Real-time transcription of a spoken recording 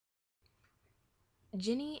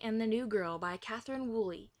Ginny and the New Girl by Catherine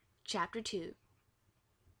Woolley, Chapter 2.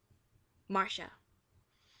 Marcia.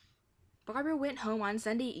 Barbara went home on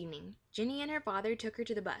Sunday evening. Ginny and her father took her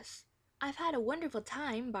to the bus. "I've had a wonderful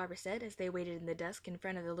time," Barbara said as they waited in the dusk in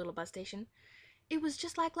front of the little bus station. "It was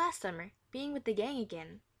just like last summer, being with the gang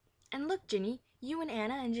again. And look, Ginny, you and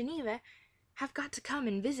Anna and Geneva have got to come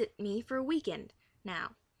and visit me for a weekend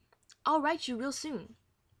now. I'll write you real soon."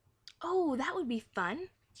 "Oh, that would be fun!"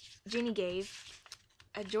 Ginny gave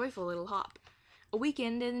a joyful little hop. A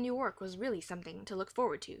weekend in New York was really something to look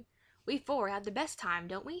forward to. "We four had the best time,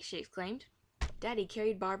 don't we?" she exclaimed. Daddy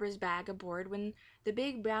carried Barbara's bag aboard when the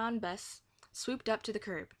big brown bus swooped up to the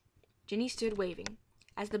curb. Ginny stood waving.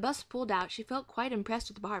 As the bus pulled out, she felt quite impressed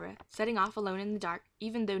with Barbara, setting off alone in the dark,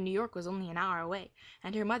 even though New York was only an hour away,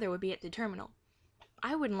 and her mother would be at the terminal.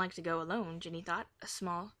 "I wouldn't like to go alone," Ginny thought, with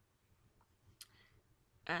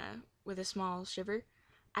a small shiver.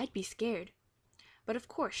 "I'd be scared." But of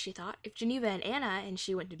course, she thought, if Geneva and Anna and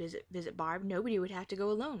she went to visit Barb, nobody would have to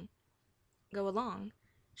go along.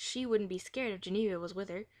 She wouldn't be scared if Geneva was with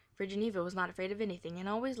her, for Geneva was not afraid of anything and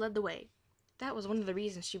always led the way. That was one of the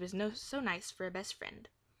reasons she was so nice for a best friend.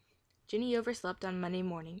 Ginny overslept on Monday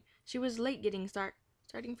morning. She was late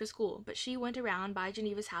starting for school, but she went around by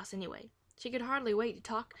Geneva's house anyway. She could hardly wait to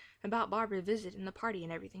talk about Barbara's visit and the party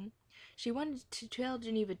and everything. She wanted to tell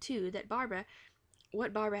Geneva, too,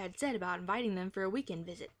 what Barbara had said about inviting them for a weekend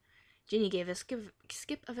visit. Ginny gave a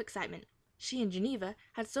skip of excitement. She and Geneva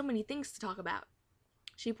had so many things to talk about.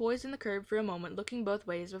 She poised in the curb for a moment, looking both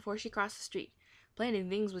ways before she crossed the street. Planning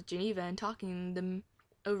things with Geneva and talking them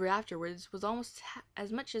over afterwards was almost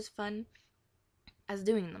as much as fun as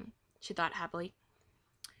doing them, she thought happily.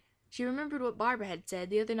 She remembered what Barbara had said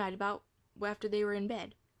the other night about after they were in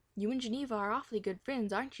bed. "You and Geneva are awfully good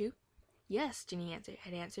friends, aren't you?" "Yes," Ginny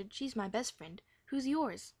had answered. "She's my best friend. Who's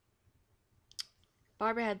yours?"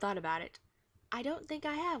 Barbara had thought about it. "I don't think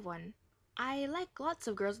I have one. I like lots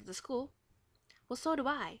of girls at the school." "Well, so do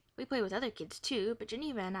I. We play with other kids, too, but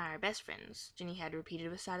Geneva and I are best friends," Ginny had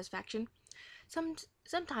repeated with satisfaction.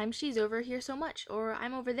 Sometimes she's over here so much, or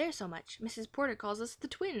I'm over there so much. Mrs. Porter calls us the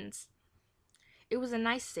twins." It was a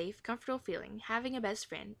nice, safe, comfortable feeling, having a best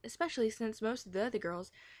friend, especially since most of the other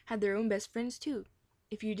girls had their own best friends, too.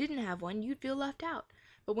 If you didn't have one, you'd feel left out.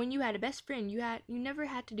 But when you had a best friend, you never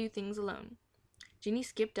had to do things alone. Ginny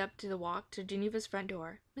skipped up to the walk to Geneva's front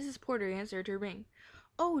door. Mrs. Porter answered her ring.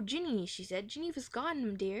 "Oh, Ginny," she said, "Geneva's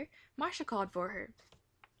gone, dear. Marcia called for her."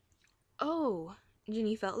 "Oh,"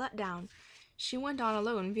 Ginny felt let down. She went on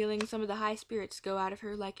alone, feeling some of the high spirits go out of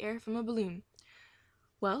her like air from a balloon.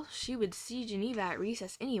 Well, she would see Geneva at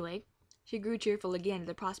recess anyway. She grew cheerful again at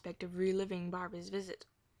the prospect of reliving Barbara's visit.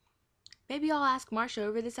 "Maybe I'll ask Marcia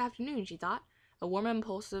over this afternoon," she thought, a warm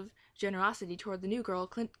impulse of generosity toward the new girl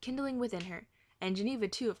kindling within her, and Geneva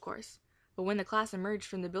too, of course. But when the class emerged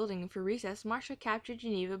from the building for recess, Marcia captured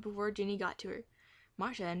Geneva before Ginny got to her.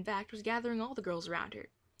 Marcia, in fact, was gathering all the girls around her.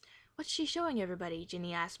 "What's she showing everybody?"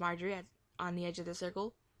 Ginny asked Marjorie on the edge of the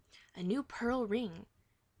circle. "A new pearl ring,"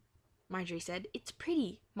 Marjorie said. "It's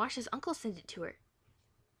pretty. Marcia's uncle sent it to her."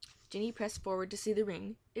 Ginny pressed forward to see the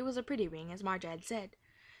ring. It was a pretty ring, as Marcia had said,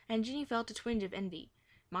 and Ginny felt a twinge of envy.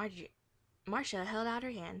 Marcia held out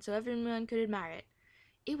her hand so everyone could admire it.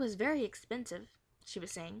 "It was very expensive," she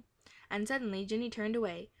was saying, and suddenly Ginny turned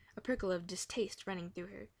away, a prickle of distaste running through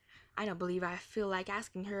her. "I don't believe I feel like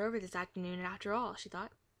asking her over this afternoon after all," she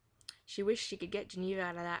thought. She wished she could get Geneva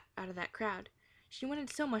out of that crowd. She wanted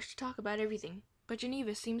so much to talk about everything, but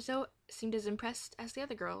Geneva seemed as impressed as the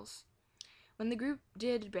other girls. When the group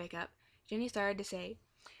did break up, Ginny started to say,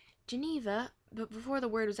 "Geneva," but before the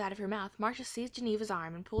word was out of her mouth, Marcia seized Geneva's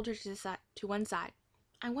arm and pulled her to one side.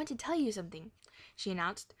 "I want to tell you something," she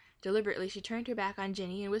announced. Deliberately, she turned her back on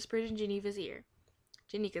Ginny and whispered in Geneva's ear.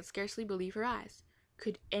 Ginny could scarcely believe her eyes.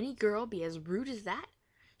 Could any girl be as rude as that?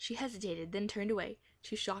 She hesitated, then turned away,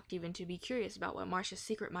 too shocked even to be curious about what Marcia's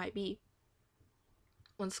secret might be.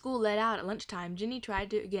 When school let out at lunchtime, Ginny tried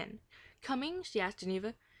to again. "Coming?" she asked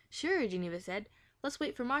Geneva. "Sure," Geneva said. "Let's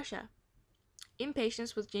wait for Marcia."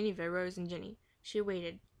 Impatience with Geneva rose in Ginny. She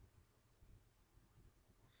waited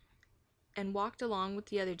and walked along with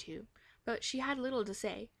the other two, but she had little to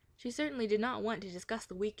say. She certainly did not want to discuss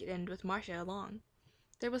the weekend with Marcia along.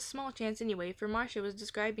 There was small chance anyway, for Marcia was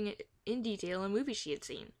describing it in detail a movie she had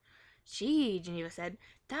seen. "Gee," Geneva said,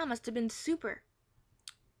 "that must have been super."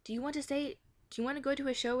 Do you want to go to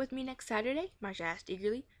a show with me next Saturday?" Marcia asked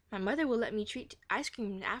eagerly. "My mother will let me treat ice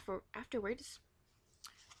cream afterwards."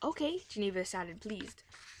 "Okay," Geneva sounded pleased.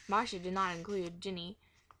 Marcia did not include Ginny.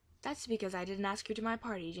 "That's because I didn't ask her to my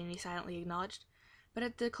party," Ginny silently acknowledged. But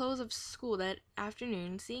at the close of school that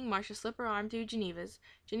afternoon, seeing Marcia slip her arm through Geneva's,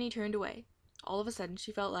 Ginny turned away. All of a sudden,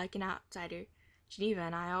 she felt like an outsider. Geneva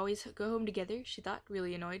and I always go home together, she thought,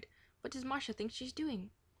 really annoyed. What does Marcia think she's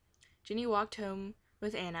doing? Ginny walked home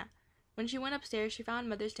with Anna. When she went upstairs, she found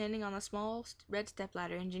Mother standing on a small red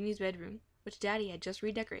stepladder in Ginny's bedroom, which Daddy had just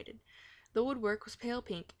redecorated. The woodwork was pale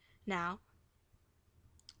pink now,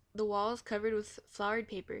 the walls covered with flowered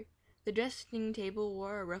paper. The dressing table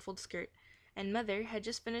wore a ruffled skirt, and Mother had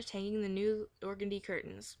just finished hanging the new organdy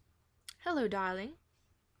curtains. "Hello, darling."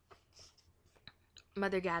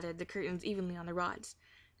 Mother gathered the curtains evenly on the rods.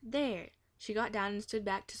 "There." She got down and stood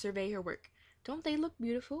back to survey her work. "Don't they look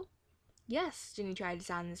beautiful?" "Yes." Ginny tried to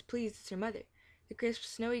sound as pleased as her mother. The crisp,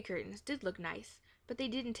 snowy curtains did look nice, but they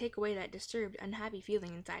didn't take away that disturbed, unhappy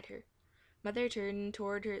feeling inside her. Mother turned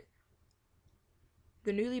toward her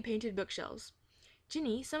the newly painted bookshelves.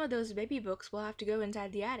 "Ginny, some of those baby books will have to go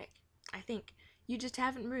inside the attic, I think. You just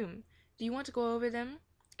haven't room. Do you want to go over them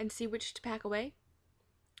and see which to pack away?"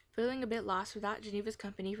 Feeling a bit lost without Geneva's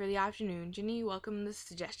company for the afternoon, Ginny welcomed the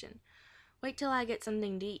suggestion. "Wait till I get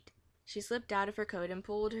something to eat." She slipped out of her coat and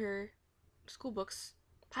piled her schoolbooks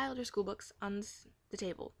on the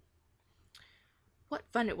table.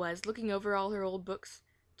 What fun it was, looking over all her old books.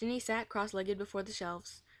 Ginny sat cross-legged before the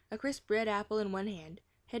shelves, a crisp red apple in one hand,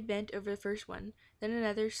 head bent over the first one, then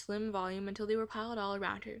another slim volume until they were piled all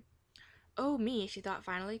around her. "Oh, me," she thought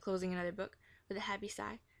finally, closing another book. With a happy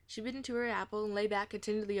sigh, she bit into her apple and lay back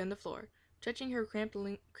contentedly on the floor, stretching her cramped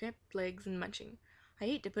legs and munching. "I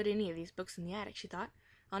hate to put any of these books in the attic," she thought.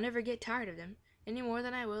 "I'll never get tired of them, any more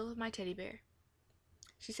than I will of my teddy bear."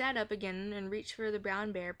 She sat up again and reached for the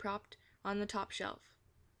brown bear propped on the top shelf.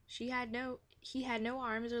 He had no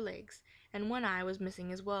arms or legs, and one eye was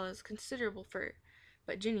missing as well as considerable fur,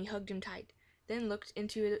 but Ginny hugged him tight, then looked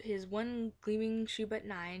into his one gleaming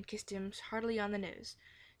shoe-button eye and kissed him heartily on the nose.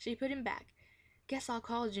 She put him back. "Guess I'll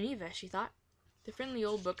call Geneva," she thought. The friendly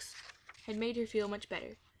old books had made her feel much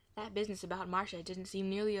better. That business about Marcia didn't seem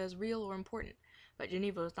nearly as real or important, but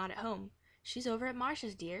Geneva was not at home. "She's over at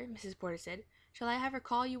Marcia's, dear," Mrs. Porter said. "Shall I have her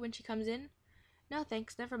call you when she comes in?" "No,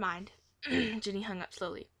 thanks, never mind." Ginny hung up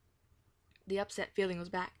slowly. The upset feeling was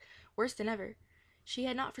back, worse than ever. She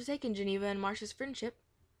had not forsaken Geneva and Marcia's friendship.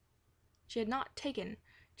 She had not taken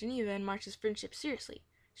Geneva and Marcia's friendship seriously.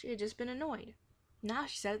 She had just been annoyed. Now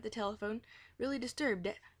she sat at the telephone, really disturbed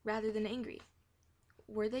rather than angry.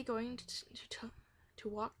 Were they going to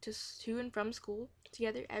walk to and from school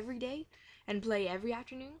together every day and play every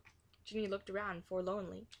afternoon? Ginny looked around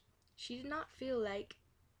forlornly. She did not feel like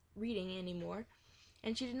reading any more,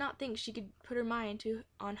 and she did not think she could put her mind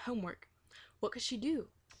on homework. What could she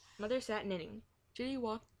do? Mother sat knitting. Ginny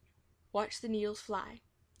watched the needles fly.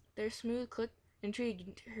 Their smooth click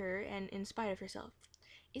intrigued her, and in spite of herself.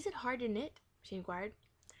 "Is it hard to knit?" she inquired.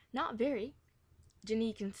 "Not very."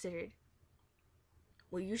 Ginny considered.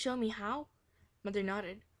 "Will you show me how?" Mother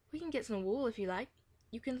nodded. "We can get some wool if you like.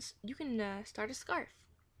 You can start a scarf."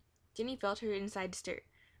 Ginny felt her inside stir.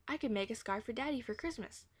 "I could make a scarf for Daddy for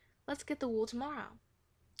Christmas. Let's get the wool tomorrow."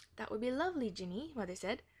 "That would be lovely, Ginny," Mother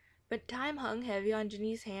said. But time hung heavy on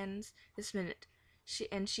Ginny's hands this minute,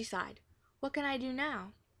 and she sighed. "What can I do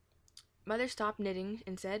now?" Mother stopped knitting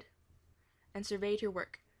and surveyed her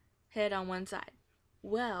work, head on one side.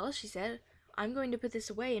 "Well," she said, "I'm going to put this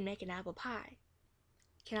away and make an apple pie."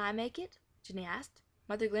 "Can I make it?" Ginny asked.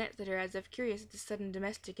 Mother glanced at her as if curious at this sudden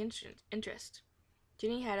domestic interest.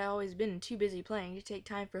 Ginny had always been too busy playing to take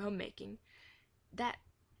time for homemaking. That,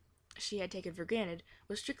 she had taken for granted,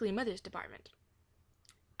 was strictly Mother's department.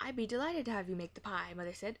 "I'd be delighted to have you make the pie,"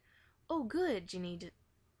 Mother said. "Oh, good!" Ginny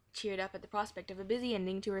cheered up at the prospect of a busy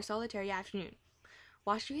ending to her solitary afternoon.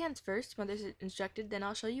 "Wash your hands first," Mother instructed, "then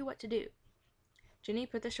I'll show you what to do." Ginny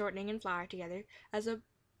put the shortening and flour together as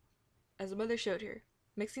Mother showed her,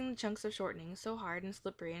 mixing the chunks of shortening so hard and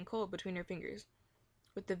slippery and cold between her fingers.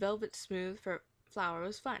 With the velvet smooth flour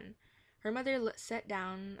was fun. Her mother set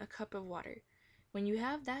down a cup of water. When you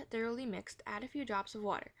have that thoroughly mixed, add a few drops of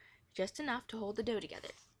water, just enough to hold the dough together.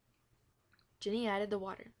 Ginny added the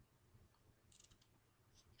water.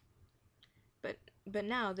 But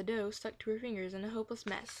now the dough stuck to her fingers in a hopeless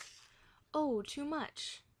mess. "Oh, too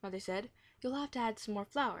much," Mother said. "You'll have to add some more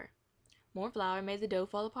flour." More flour made the dough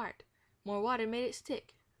fall apart. More water made it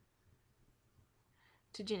stick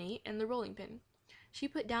to Ginny and the rolling pin. She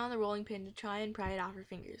put down the rolling pin to try and pry it off her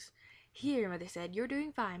fingers. "Here," Mother said, "you're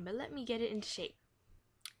doing fine, but let me get it into shape."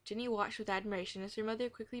 Ginny watched with admiration as her mother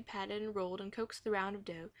quickly patted and rolled and coaxed the round of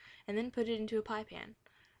dough, and then put it into a pie pan.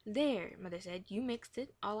 "There," Mother said, "you mixed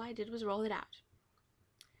it. All I did was roll it out."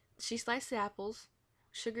 She sliced the apples,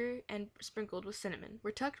 sugar, and sprinkled with cinnamon,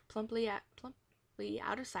 were tucked plumply carefully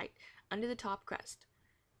out of sight under the top crust.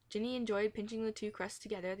 Ginny enjoyed pinching the two crusts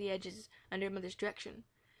together at the edges under Mother's direction.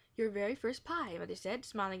 "Your very first pie," Mother said,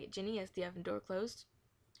 smiling at Ginny as the oven door closed.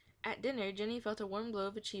 At dinner, Ginny felt a warm glow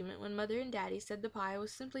of achievement when Mother and Daddy said the pie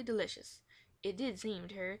was simply delicious. It did seem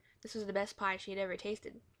to her this was the best pie she had ever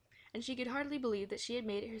tasted, and she could hardly believe that she had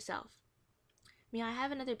made it herself. "May I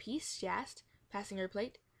have another piece?" she asked, passing her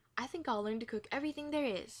plate. "I think I'll learn to cook everything there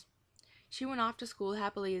is." She went off to school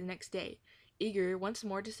happily the next day, eager once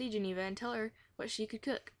more to see Geneva and tell her what she could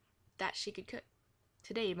cook. That she could cook.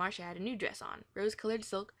 Today Marcia had a new dress on, rose-colored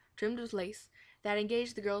silk, trimmed with lace, that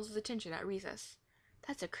engaged the girls' attention at recess.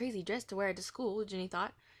 "That's a crazy dress to wear to school," Ginny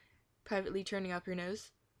thought, privately turning up her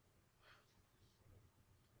nose.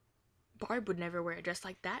 "Barb would never wear a dress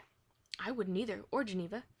like that. I wouldn't either, or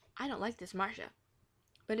Geneva. I don't like this Marcia."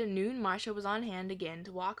 But at noon, Marcia was on hand again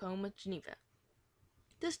to walk home with Geneva.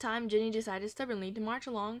 This time, Ginny decided stubbornly to march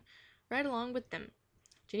right along with them.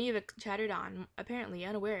 Geneva chattered on, apparently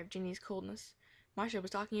unaware of Ginny's coldness. Marcia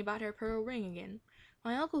was talking about her pearl ring again.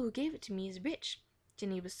 "My uncle who gave it to me is rich."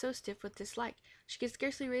 Ginny was so stiff with dislike she could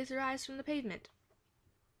scarcely raise her eyes from the pavement.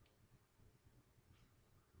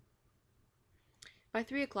 By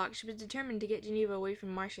 3 o'clock she was determined to get Geneva away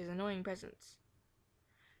from Marcia's annoying presence.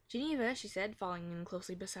 "Geneva," she said, falling in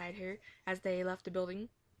closely beside her as they left the building,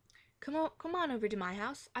 come on over to my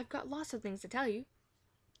house. I've got lots of things to tell you."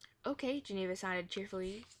 "Okay," Geneva sounded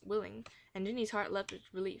cheerfully willing, and Ginny's heart leapt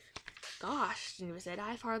with relief. "Gosh," Geneva said,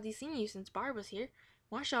 "I've hardly seen you since Barb was here.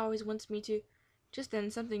 Marcia always wants me to—" Just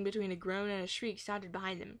then something between a groan and a shriek sounded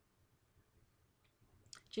behind them.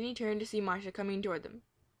 Ginny turned to see Marcia coming toward them,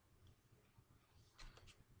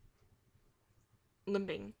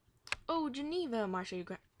 limping. "Oh, Geneva,"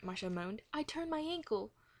 Marcia moaned. "I turned my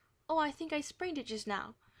ankle. Oh, I think I sprained it just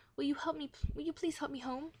now. Will you please help me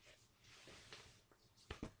home?"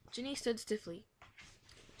 Ginny stood stiffly.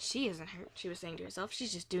 "She isn't hurt," she was saying to herself.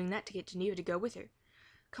 "She's just doing that to get Geneva to go with her."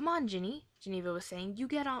 "Come on, Ginny," Geneva was saying. You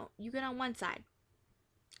get on one side."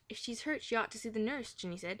 "If she's hurt, she ought to see the nurse,"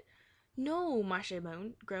 Ginny said. "No," Marcia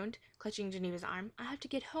groaned, clutching Geneva's arm. "I have to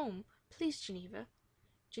get home. Please, Geneva."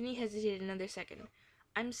 Ginny hesitated another second.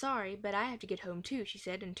 "I'm sorry, but I have to get home too," she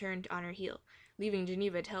said, and turned on her heel, leaving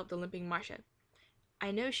Geneva to help the limping Marcia.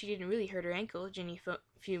 "I know she didn't really hurt her ankle," Ginny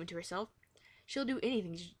fumed to herself. "She'll do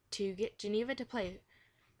anything to get Geneva to play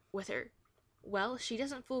with her. Well, she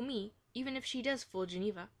doesn't fool me, even if she does fool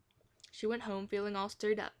Geneva." She went home, feeling all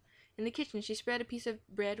stirred up. In the kitchen she spread a piece of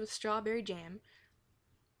bread with strawberry jam,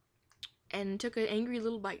 and took angry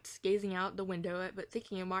little bites, gazing out the window but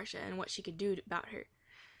thinking of Marcia and what she could do about her.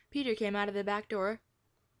 Peter came out of his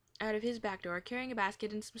back door, carrying a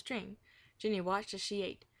basket and some string. Ginny watched as she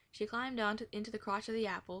ate. He climbed into the crotch of the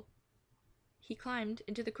apple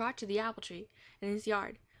tree in his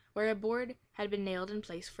yard, where a board had been nailed in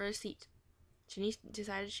place for a seat. Ginny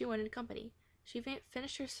decided she wanted company. She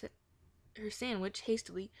finished her sandwich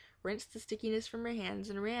hastily, rinsed the stickiness from her hands,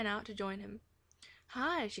 and ran out to join him.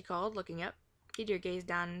 "Hi," she called, looking up. Peter gazed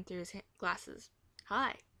down through his glasses.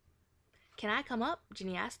 "Hi." "Can I come up?"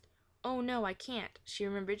 Ginny asked. "Oh, no, I can't." She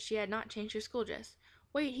remembered she had not changed her school dress.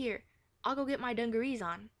 "Wait here. I'll go get my dungarees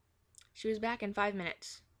on." She was back in 5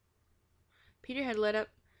 minutes. Peter had let up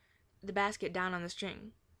the basket down on the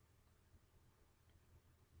string.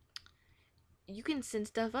 "You can send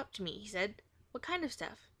stuff up to me," he said. "What kind of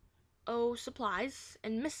stuff?" "Oh, supplies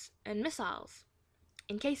and missiles,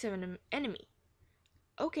 in case of an enemy."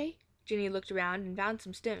 "Okay." Ginny looked around and found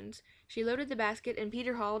some stones. She loaded the basket, and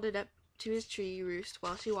Peter hauled it up to his tree roost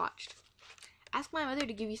while she watched. "Ask my mother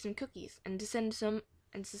to give you some cookies, and to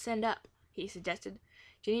send up," he suggested.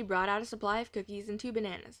 Ginny brought out a supply of cookies and 2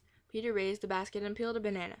 bananas. Peter raised the basket and peeled a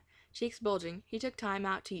banana. Cheeks bulging, he took time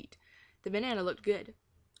out to eat. The banana looked good.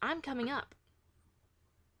 "I'm coming up,"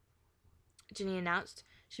 Ginny announced.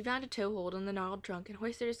 She found a toe-hold in the gnarled trunk and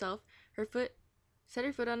hoisted set her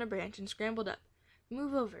foot on a branch and scrambled up.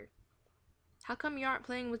 "Move over." "How come you aren't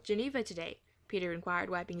playing with Geneva today?" Peter inquired,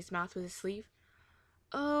 wiping his mouth with his sleeve.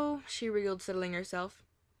 "Oh," she wriggled, settling herself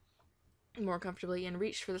more comfortably, and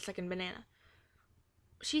reached for the second banana.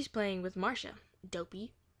 "She's playing with Marcia,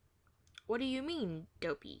 dopey." "What do you mean,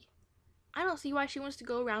 dopey?" "I don't see why she wants to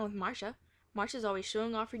go around with Marcia. Marcia's always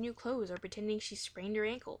showing off her new clothes or pretending she sprained her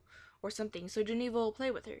ankle or something, so Geneva will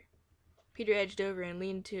play with her." Peter edged over and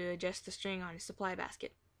leaned to adjust the string on his supply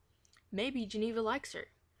basket. "Maybe Geneva likes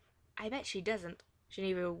her." "I bet she doesn't."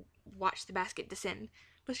 Geneva watched the basket descend,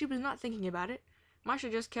 but she was not thinking about it. Marcia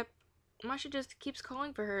just keeps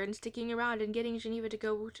calling for her and sticking around and getting Geneva to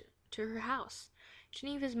go to her house.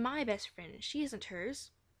 "Geneva's my best friend. She isn't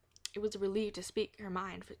hers." It was a relief to speak her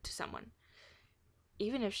mind to someone.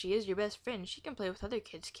 Even if she is your best friend, she can play with other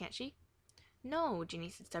kids, can't she? No, Ginny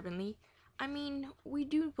said stubbornly. I mean, we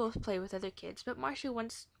do both play with other kids, but Marcia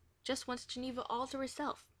just wants Geneva all to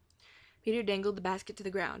herself. Peter dangled the basket to the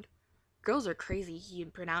ground. Girls are crazy, he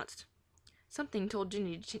pronounced. Something told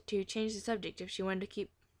Ginny to change the subject if she wanted to keep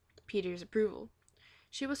Peter's approval.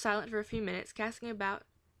 She was silent for a few minutes, casting about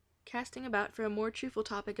for a more truthful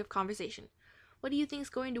topic of conversation. What do you think's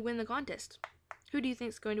going to win the contest? Who do you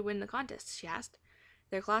think's going to win the contest? She asked.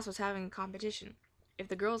 Their class was having a competition. If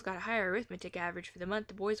the girls got a higher arithmetic average for the month,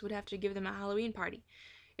 the boys would have to give them a Halloween party.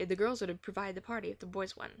 If the girls would provide the party if the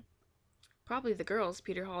boys won. Probably the girls,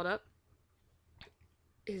 Peter hauled up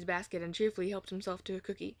his basket and cheerfully helped himself to a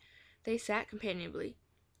cookie. They sat companionably,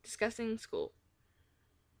 discussing school,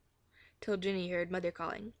 till Ginny heard Mother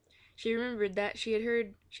calling. She remembered that she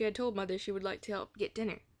had told Mother she would like to help get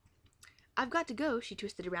dinner. I've got to go, she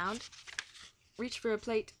twisted around, reached for a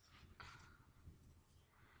place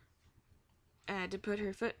to put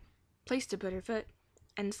her foot,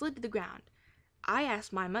 and slid to the ground. I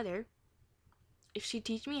asked my mother if she'd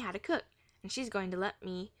teach me how to cook, and she's going to let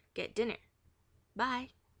me get dinner. Bye,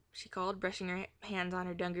 she called, brushing her hands on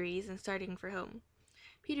her dungarees and starting for home.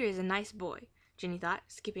 Peter is a nice boy, Ginny thought,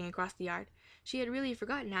 skipping across the yard. She had really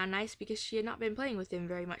forgotten how nice because she had not been playing with him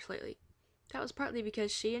very much lately. That was partly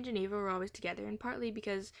because she and Geneva were always together, and partly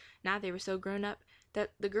because now they were so grown up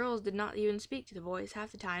that the girls did not even speak to the boys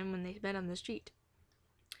half the time when they met on the street.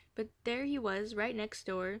 But there he was, right next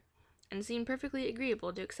door, and seemed perfectly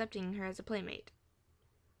agreeable to accepting her as a playmate.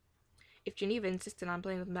 If Geneva insisted on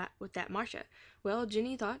playing with that Marcia, well,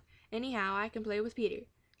 Ginny thought, anyhow, I can play with Peter.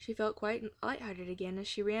 She felt quite light-hearted again as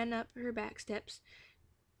she ran up her back steps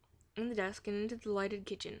in the dusk and into the lighted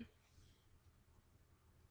kitchen.